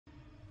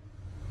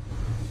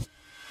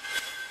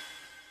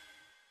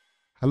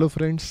Hello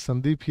friends,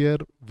 Sandeep here.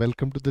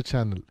 Welcome to the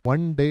channel.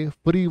 One day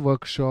free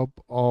workshop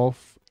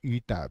of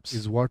ETABS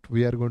is what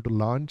we are going to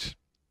launch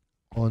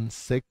on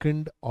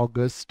 2nd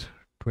August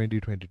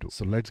 2022.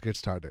 So let's get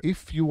started.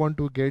 If you want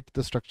to get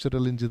the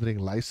structural engineering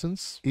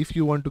license, if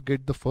you want to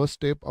get the first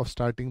step of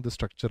starting the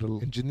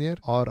structural engineer,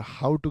 or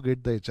how to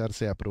get the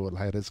HRC approval,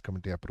 high res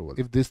committee approval,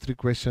 if these three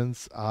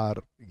questions are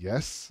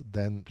yes,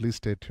 then please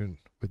stay tuned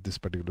with this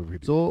particular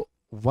video. So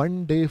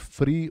one day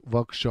free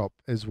workshop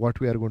is what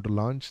we are going to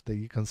launch. The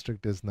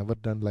Econstruct is never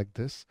done like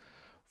this.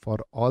 For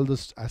all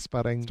the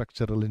aspiring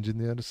structural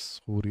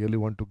engineers who really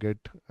want to get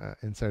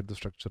inside the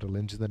structural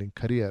engineering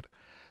career,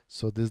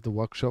 so this is the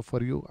workshop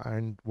for you.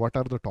 And what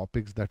are the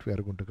topics that we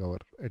are going to cover?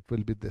 It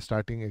will be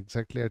starting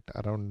exactly at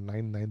around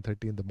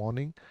 9:30 in the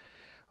morning.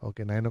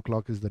 Okay, 9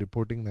 o'clock is the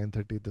reporting,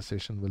 9:30 the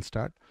session will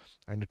start,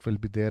 and it will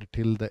be there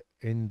till the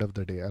end of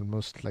the day,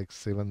 almost like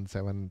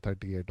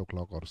 7:30, 8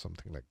 o'clock or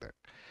something like that.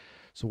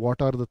 So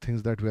what are the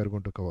things that we are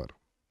going to cover?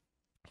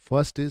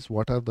 First is,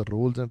 what are the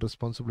roles and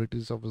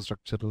responsibilities of a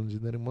structural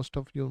engineering? Most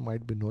of you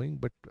might be knowing,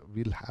 but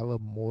we'll have a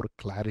more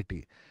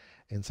clarity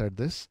inside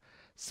this.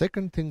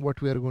 Second thing,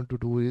 what we are going to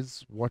do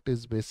is, what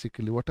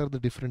are the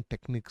different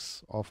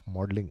techniques of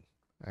modeling?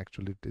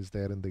 Actually, it is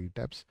there in the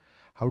ETABS.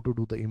 How to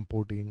do the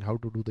importing,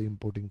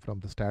 from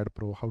the STAD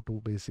Pro, how to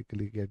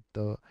basically get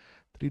the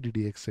 3D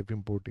DXF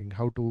importing,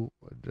 how to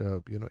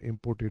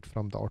import it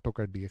from the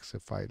AutoCAD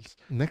DXF files.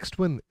 Next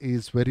one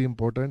is very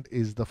important,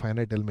 is the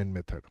finite element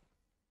method.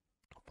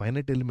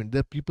 Finite element,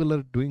 the people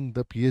are doing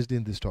the PhD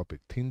in this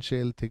topic: thin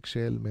shell, thick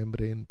shell,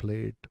 membrane,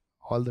 plate,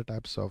 all the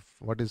types of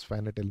what is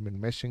finite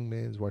element meshing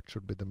means, what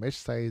should be the mesh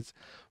size.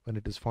 When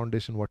it is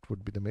foundation, what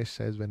would be the mesh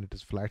size. When it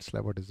is flat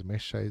slab, what is the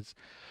mesh size.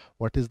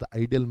 What is the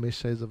ideal mesh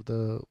size of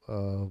the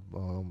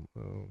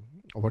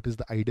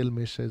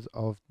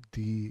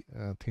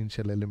thin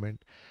shell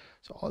element.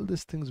 So all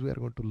these things we are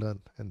going to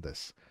learn in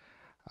this.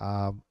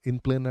 In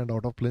plane and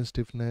out of plane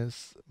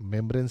stiffness,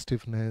 membrane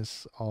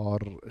stiffness, or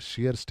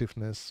shear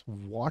stiffness,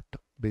 what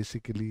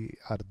basically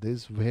are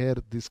this, where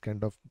this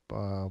kind of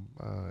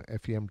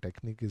FEM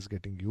technique is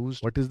getting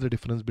used, what is the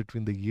difference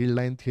between the yield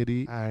line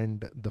theory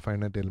and the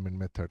finite element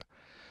method.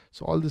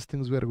 So all these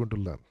things we are going to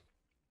learn.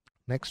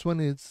 Next one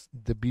is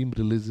the beam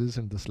releases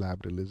and the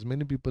slab release.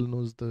 Many people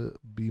knows the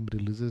beam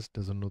releases,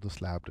 doesn't know the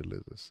slab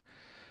releases.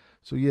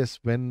 So yes,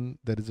 when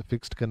there is a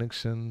fixed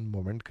connection,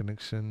 moment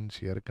connection,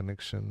 shear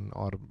connection,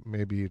 or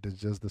maybe it is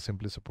just the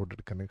simply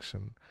supported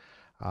connection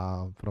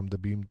from the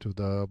beam to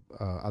the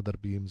other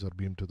beams, or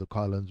beam to the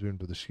columns, beam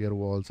to the shear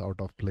walls, out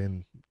of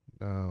plane,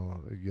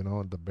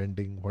 the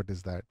bending, what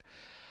is that?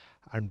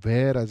 And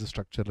where, as a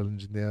structural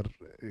engineer,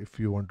 if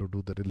you want to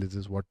do the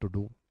releases, what to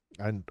do?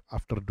 And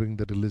after doing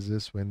the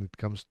releases, when it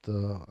comes to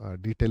the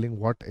detailing,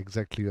 what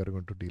exactly you are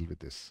going to deal with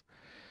this.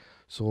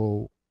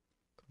 So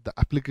the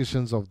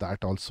applications of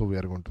that also we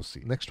are going to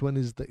see. Next one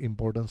is the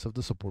importance of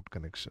the support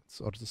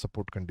connections or the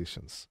support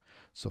conditions.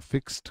 So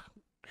fixed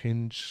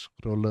hinge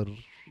roller,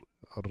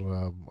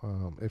 or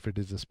if it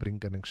is a spring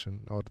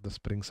connection, or the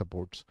spring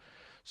supports.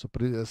 So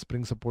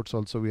spring supports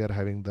also, we are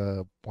having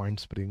the point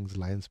springs,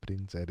 line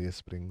springs, area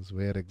springs.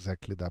 Where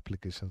exactly the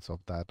applications of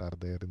that are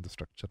there in the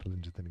structural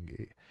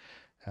engineering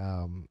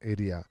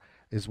area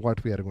is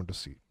what we are going to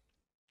see.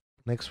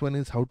 Next one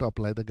is how to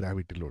apply the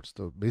gravity loads.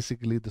 So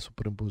basically the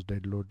superimposed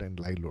dead load and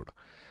lie load.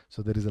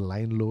 So there is a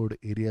line load,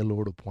 area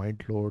load,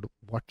 point load.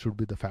 What should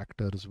be the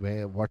factors?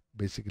 What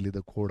basically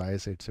the code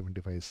IS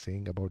 875 is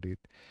saying about it,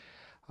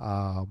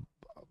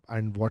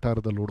 and what are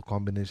the load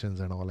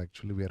combinations and all.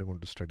 Actually, we are going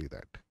to study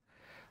that.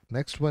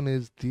 Next one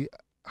is the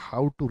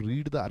how to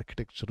read the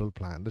architectural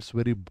plan. That's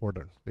very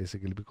important,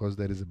 basically, because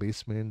there is a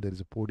basement, there is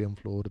a podium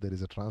floor, there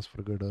is a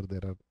transfer girder,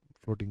 there are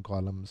floating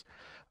columns.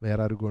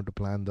 Where are you going to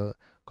plan the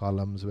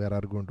columns? Where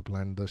are you going to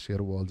plan the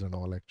shear walls and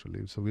all,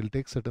 actually? So we'll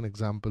take certain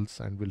examples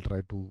and we'll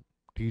try to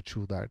teach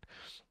you that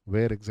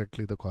where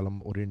exactly the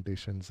column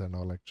orientations and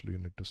all actually you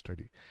need to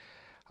study.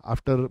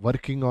 After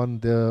working on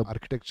the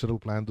architectural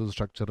plan, the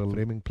structural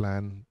framing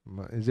plan,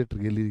 is it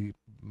really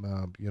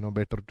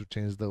better to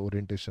change the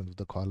orientation of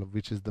the column,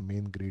 which is the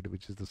main grid,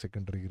 which is the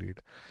secondary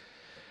grid,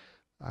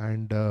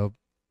 and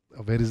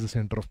where is the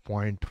center of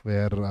point,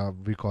 where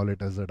we call it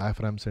as the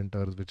diaphragm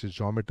center, which is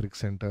geometric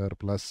center,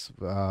 plus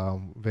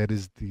where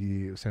is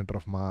the center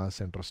of mass,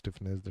 center of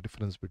stiffness, the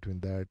difference between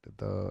that,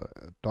 the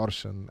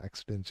torsion,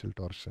 accidental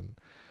torsion.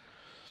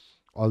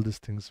 All these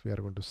things we are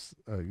going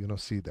to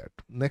see that.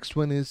 Next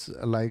one is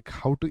like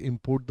how to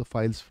import the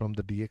files from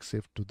the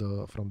DXF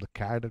from the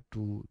CAD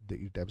to the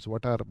ETABS.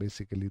 What are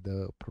basically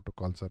the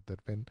protocols are that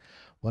when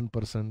one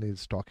person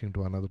is talking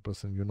to another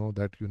person,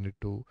 that you need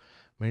to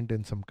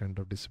maintain some kind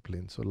of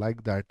discipline. So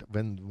like that,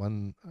 when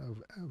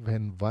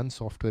one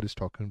software is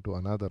talking to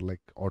another,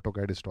 like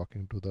AutoCAD is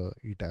talking to the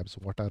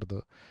ETABS, what are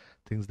the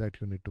things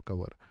that you need to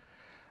cover?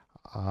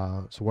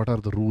 So what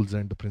are the rules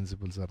and the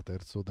principles are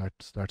there? So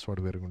that's what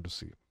we're going to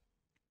see.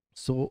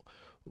 So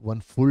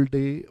one full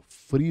day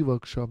free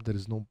workshop. There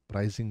is no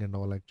pricing and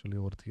all actually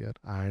over here,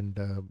 and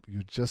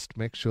you just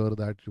make sure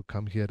that you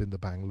come here in the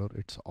Bangalore.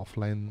 It's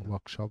offline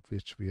workshop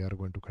which we are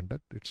going to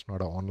conduct. It's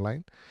not a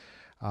online.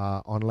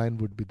 Online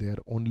would be there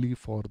only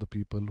for the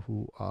people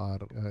who are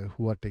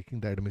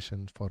taking the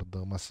admission for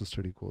the master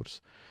study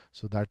course.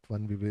 So that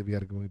one we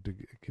are going to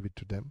give it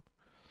to them.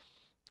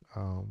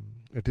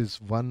 It is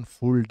one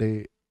full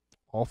day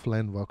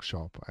offline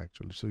workshop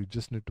actually, so you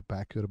just need to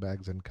pack your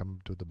bags and come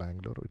to the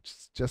Bangalore.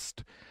 It's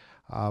just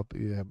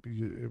you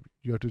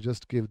have to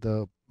just give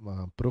the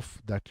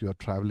proof that you are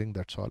traveling,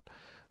 that's all.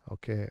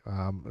 Okay,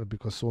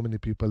 because so many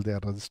people, they are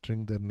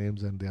registering their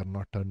names and they are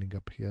not turning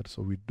up here,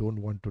 so we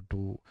don't want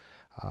to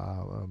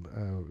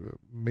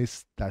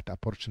miss that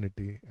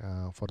opportunity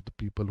for the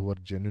people who are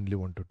genuinely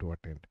wanted to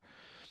attend.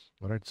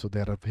 All right, so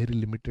there are very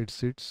limited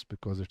seats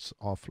because it's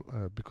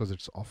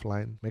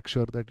offline. Make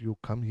sure that you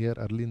come here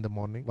early in the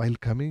morning. While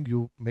coming,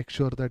 you make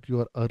sure that you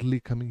are early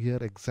coming here,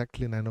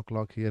 exactly 9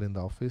 o'clock here in the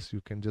office.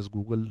 You can just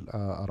Google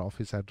our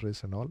office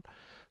address and all.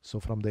 So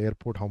from the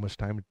airport, how much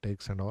time it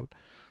takes and all.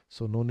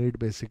 So no need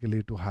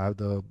basically to have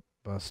the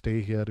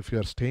stay here. If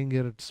you are staying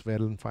here, it's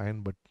well and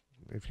fine. But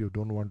if you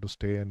don't want to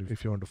stay and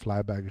if you want to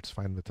fly back, it's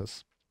fine with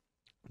us.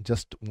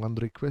 Just one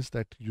request,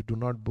 that you do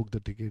not book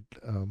the ticket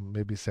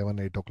maybe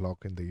 7-8 o'clock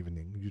in the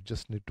evening. You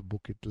just need to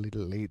book it a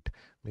little late,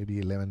 maybe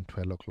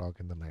 11-12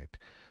 o'clock in the night,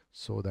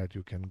 so that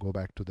you can go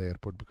back to the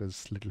airport, because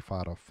it's a little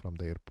far off from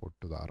the airport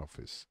to our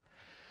office.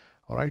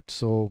 All right,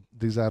 so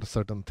these are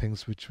certain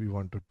things which we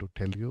wanted to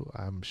tell you.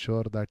 I'm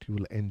sure that you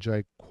will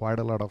enjoy quite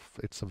a lot of,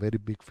 it's a very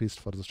big feast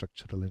for the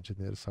structural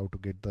engineers, how to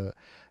get the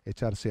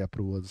HRC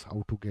approvals,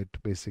 how to get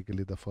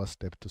basically the first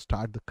step to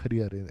start the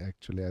career in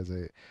actually as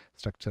a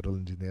structural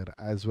engineer,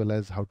 as well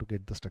as how to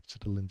get the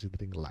structural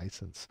engineering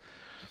license.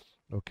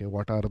 Okay,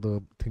 what are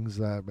the things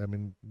that, I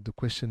mean, the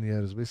question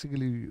here is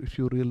basically, if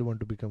you really want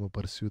to become a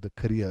pursue the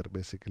career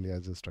basically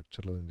as a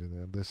structural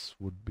engineer, this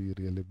would be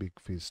really big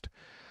feast.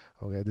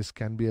 Okay, this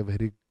can be a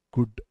very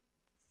good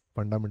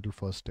fundamental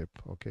first step.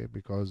 Okay,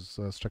 because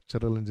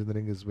structural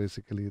engineering is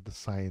basically the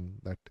sign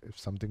that if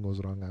something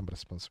goes wrong, I'm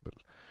responsible.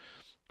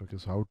 Okay,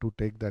 so how to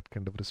take that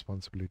kind of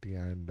responsibility,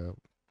 and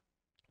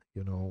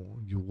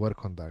you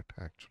work on that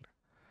actually,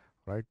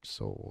 right?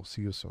 So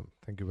see you soon.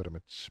 Thank you very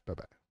much. Bye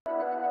bye.